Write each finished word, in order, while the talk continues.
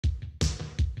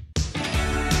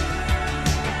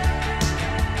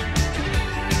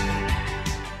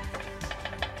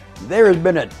There has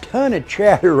been a ton of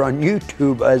chatter on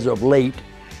YouTube as of late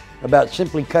about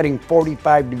simply cutting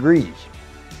 45 degrees.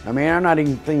 I mean, I'm not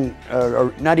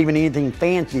even anything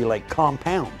fancy like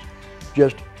compounds,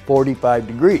 just 45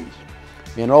 degrees.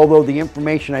 And although the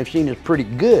information I've seen is pretty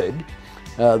good,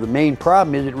 the main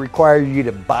problem is it requires you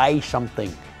to buy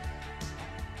something.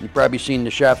 You've probably seen the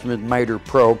Shopsmith Miter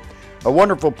Pro, a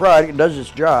wonderful product. It does its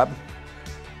job.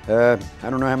 I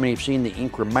don't know how many have seen the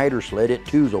Incra miter sled. It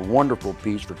too is a wonderful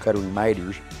piece for cutting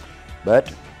miters.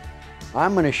 But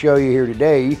I'm going to show you here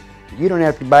today, you don't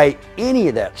have to buy any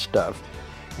of that stuff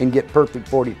and get perfect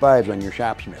 45s on your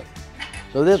Shopsmith.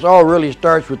 So this all really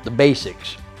starts with the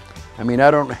basics. I mean,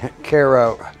 I don't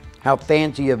care how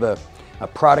fancy of a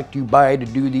product you buy to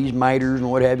do these miters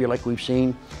and what have you, like we've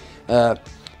seen.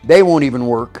 They won't even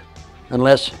work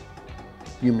unless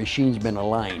your machine's been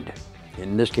aligned.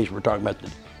 In this case, we're talking about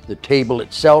the table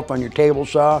itself on your table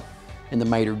saw and the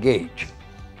miter gauge.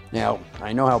 Now,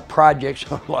 I know how projects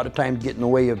a lot of times get in the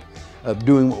way of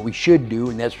doing what we should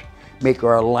do, and that's make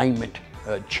our alignment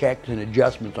checks and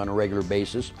adjustments on a regular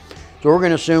basis. So we're going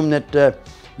to assume that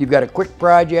you've got a quick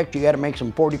project, you got to make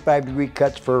some 45-degree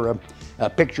cuts for a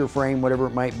picture frame, whatever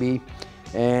it might be,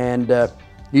 and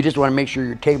you just want to make sure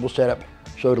your table's set up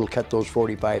so it'll cut those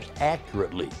 45s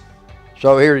accurately.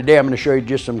 So here today I'm going to show you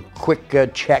just some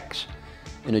quick checks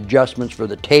and adjustments for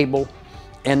the table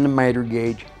and the miter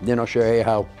gauge. Then I'll show you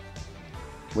how,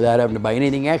 without having to buy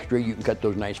anything extra, you can cut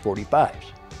those nice 45s.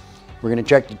 We're going to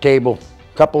check the table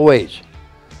a couple ways.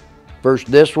 First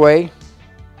this way,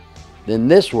 then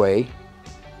this way,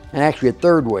 and actually a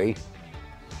third way,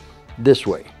 this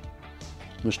way.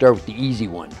 We'll start with the easy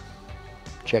one.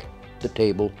 Check the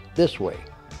table this way.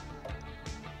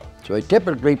 So I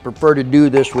typically prefer to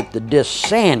do this with the disc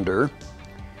sander,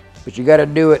 but you got to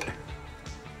do it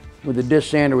with a disc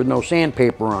sander with no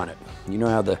sandpaper on it. You know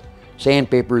how the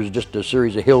sandpaper is just a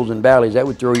series of hills and valleys. That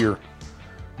would throw your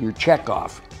check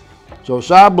off. So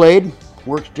saw blade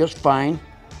works just fine.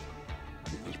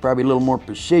 It's probably a little more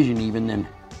precision even than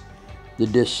the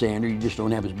disc sander. You just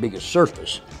don't have as big a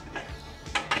surface.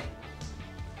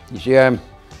 You see I'm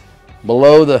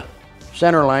below the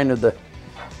center line of the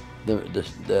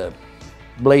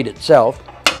blade itself.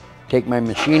 Take my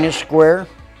machinist square,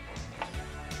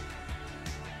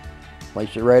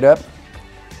 place it right up,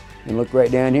 and look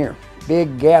right down here.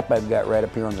 Big gap I've got right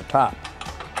up here on the top.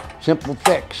 Simple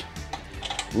fix.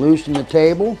 Loosen the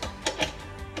table.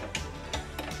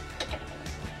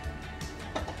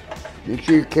 Make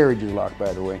sure your carriage is locked,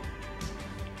 by the way.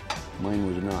 Mine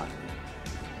was not.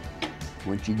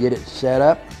 Once you get it set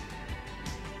up,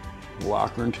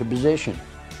 lock her into position.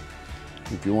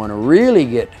 If you want to really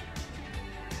get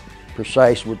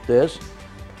precise with this,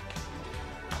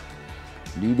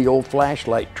 do the old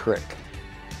flashlight trick.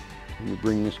 Let me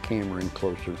bring this camera in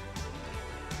closer.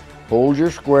 Hold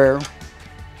your square,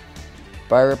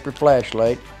 fire up your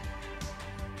flashlight.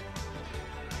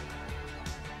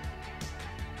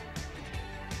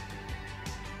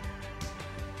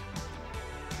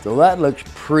 So that looks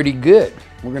pretty good.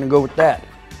 We're going to go with that.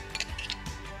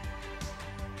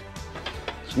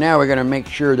 So now we're going to make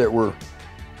sure that we're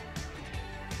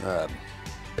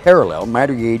parallel.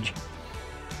 Miter gauge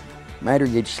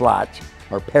slots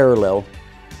are parallel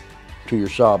to your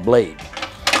saw blade.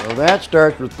 So that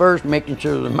starts with first making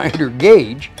sure the miter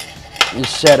gauge is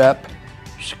set up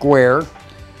square.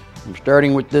 I'm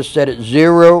starting with this set at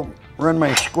 0. Run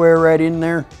my square right in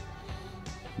there.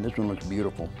 This one looks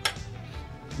beautiful.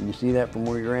 Can you see that from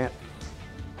where you're at?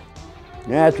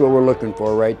 That's what we're looking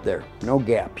for right there. No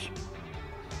gaps.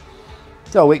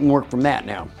 So we can work from that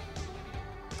now.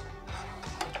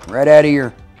 Right out of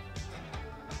your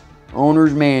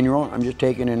owner's manual, I'm just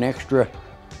taking an extra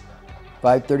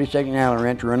 5/32 Allen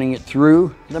wrench, running it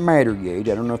through the miter gauge.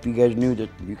 I don't know if you guys knew that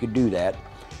you could do that.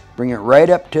 Bring it right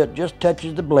up till it just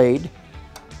touches the blade.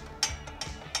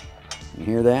 You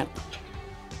hear that?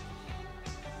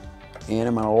 And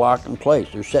I'm going to lock in place.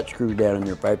 There's set screws down in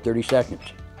there, 5/32.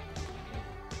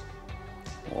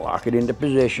 Lock it into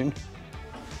position.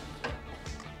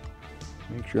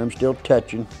 Make sure I'm still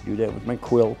touching. Do that with my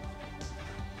quill.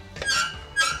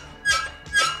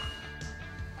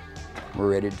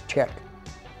 We're ready to check.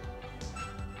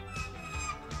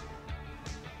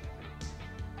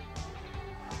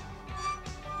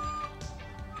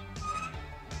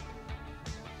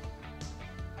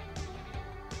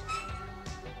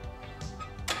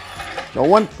 So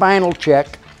one final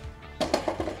check,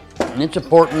 and it's an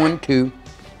important one too.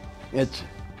 It's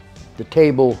the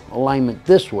table alignment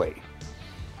this way.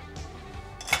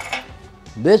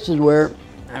 This is where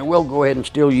I will go ahead and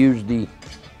still use the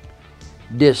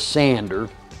disc sander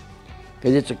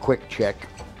because it's a quick check.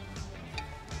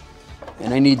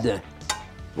 And I need the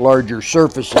larger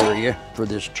surface area for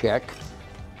this check.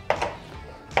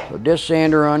 So disc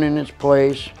sander on in its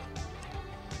place,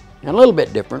 and a little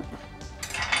bit different.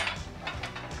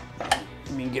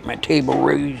 Let me get my table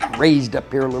raised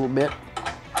up here a little bit.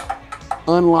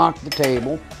 Unlock the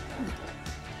table.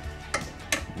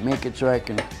 Make it so I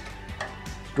can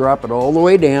drop it all the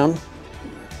way down.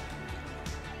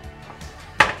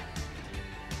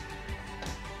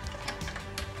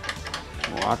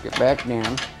 Lock it back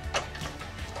down.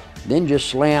 Then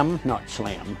just bring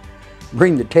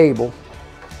the table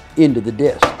into the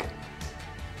disc.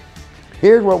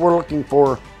 Here's what we're looking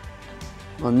for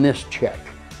on this check.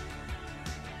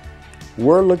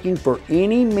 We're looking for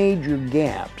any major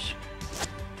gaps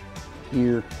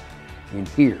here and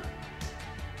here.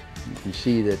 You can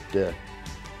see that,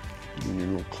 getting a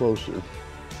little closer,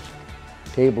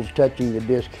 table's touching the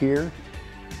disc here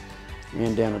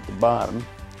and down at the bottom.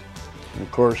 And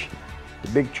of course, the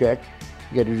big check,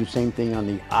 you got to do the same thing on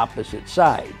the opposite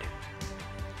side.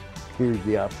 Here's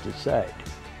the opposite side.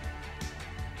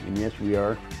 And yes, we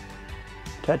are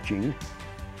touching.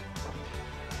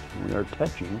 We are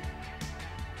touching.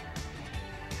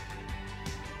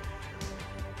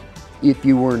 If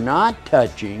you were not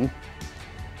touching,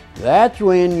 that's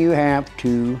when you have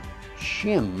to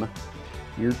shim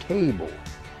your table.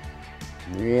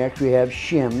 You actually have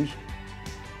shims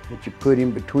that you put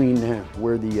in between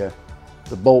where the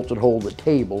bolts that hold the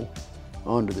table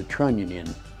onto the trunnion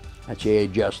in. That's how you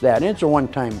adjust that. And it's a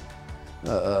one-time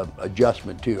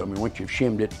adjustment too. I mean, once you've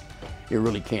shimmed it, it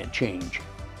really can't change.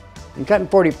 And cutting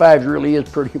 45s really is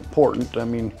pretty important. I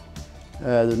mean,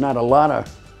 there's not a lot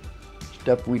of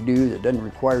stuff we do that doesn't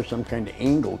require some kind of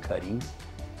angle cutting.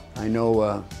 I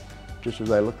know, just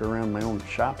as I look around my own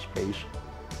shop space,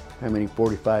 how many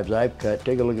 45s I've cut.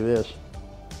 Take a look at this.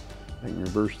 I can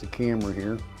reverse the camera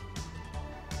here.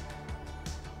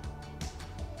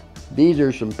 These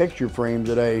are some picture frames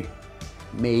that I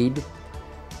made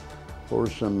for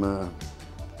some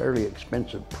fairly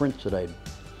expensive prints that I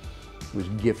was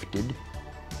gifted.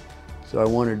 So I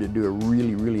wanted to do a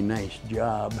really, really nice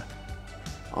job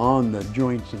on the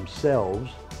joints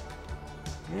themselves.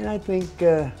 And I think,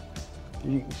 as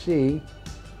you can see,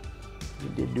 we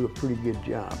did do a pretty good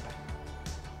job.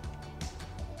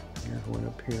 Here's one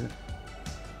up here.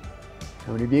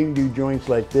 I mean, if you can do joints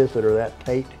like this that are that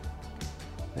tight,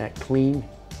 that clean,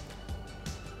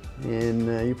 and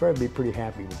you'll probably be pretty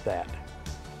happy with that.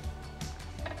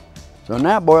 So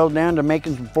now it boils down to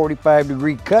making some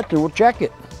 45-degree cuts, and we'll check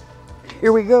it.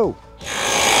 Here we go.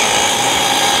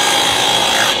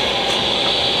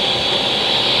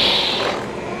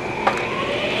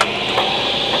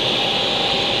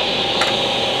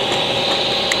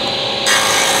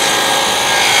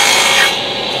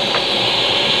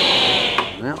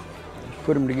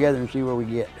 Put them together and see what we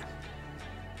get.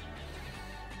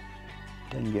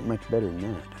 Doesn't get much better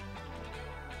than that.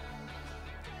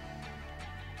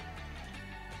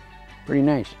 Pretty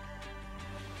nice.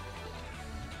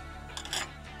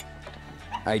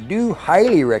 I do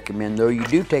highly recommend, though, you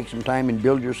do take some time and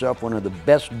build yourself one of the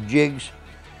best jigs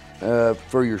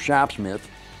for your Shopsmith.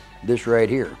 This right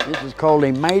here. This is called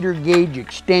a miter gauge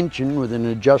extension with an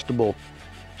adjustable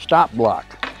stop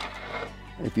block.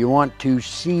 If you want to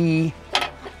see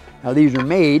how these are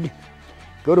made,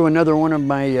 go to another one of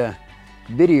my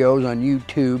videos on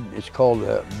YouTube. It's called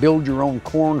Build Your Own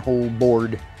Cornhole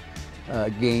Board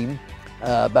game.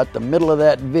 About the middle of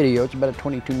that video, it's about a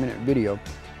 22-minute video,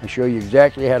 I show you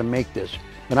exactly how to make this.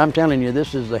 But I'm telling you,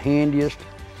 this is the handiest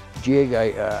jig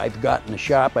I've got in the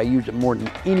shop. I use it more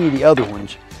than any of the other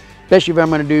ones, especially if I'm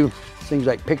going to do things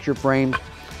like picture frames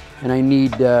and I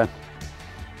need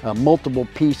multiple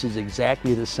pieces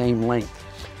exactly the same length.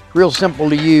 Real simple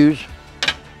to use.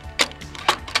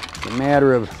 It's a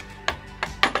matter of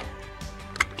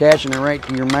attaching it right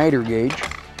to your miter gauge.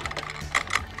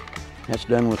 That's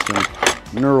done with some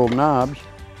knurled knobs.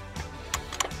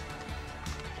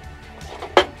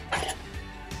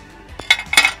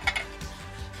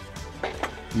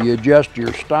 You adjust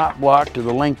your stop block to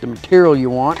the length of material you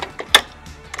want.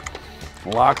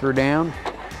 Lock her down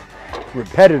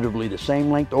repetitively, the same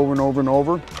length over and over and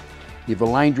over. You've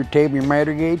aligned your table, your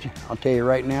miter gauge. I'll tell you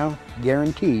right now,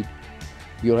 guaranteed,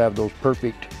 you'll have those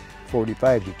perfect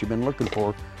 45s that you've been looking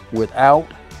for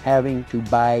without having to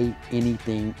buy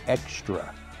anything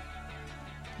extra.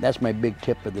 That's my big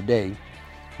tip of the day.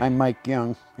 I'm Mike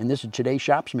Young, and this is today's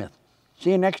Shopsmith.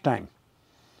 See you next time.